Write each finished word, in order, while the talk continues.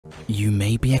You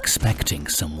may be expecting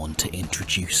someone to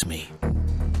introduce me,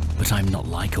 but I'm not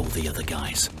like all the other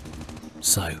guys.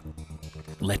 So,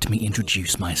 let me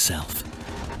introduce myself.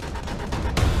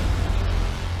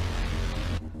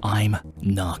 I'm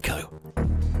Narco,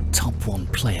 top 1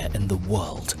 player in the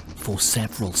world for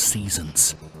several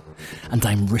seasons, and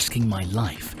I'm risking my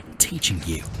life teaching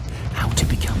you how to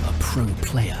become a pro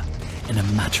player in a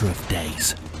matter of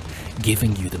days,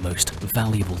 giving you the most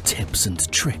valuable tips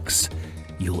and tricks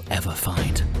you'll ever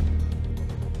find.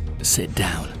 Sit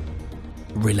down,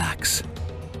 relax,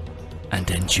 and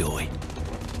enjoy.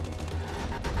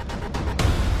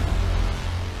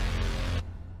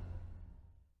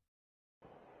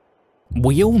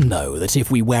 We all know that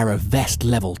if we wear a vest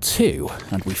level 2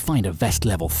 and we find a vest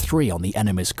level 3 on the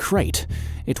enemy's crate,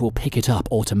 it will pick it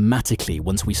up automatically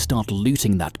once we start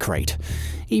looting that crate,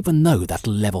 even though that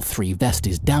level 3 vest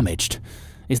is damaged.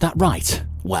 Is that right?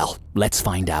 Well, let's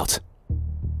find out.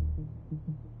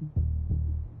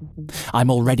 I'm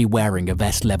already wearing a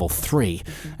vest level 3,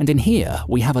 and in here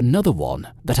we have another one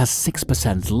that has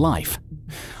 6% life.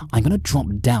 I'm going to drop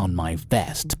down my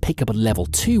vest, pick up a level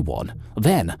 2 one,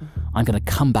 then I'm going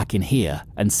to come back in here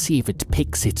and see if it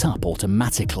picks it up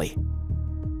automatically.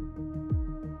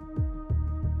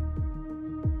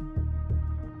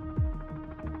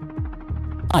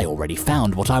 I already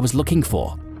found what I was looking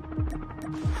for.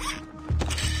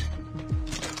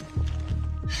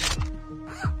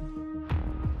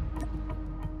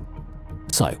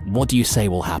 So, what do you say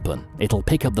will happen? It'll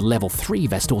pick up the level 3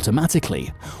 vest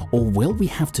automatically, or will we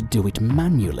have to do it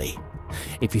manually?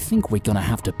 If you think we're gonna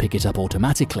have to pick it up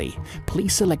automatically,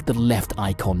 please select the left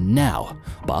icon now,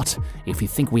 but if you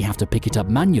think we have to pick it up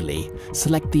manually,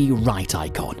 select the right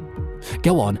icon.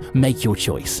 Go on, make your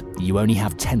choice. You only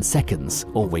have 10 seconds,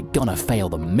 or we're gonna fail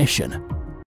the mission.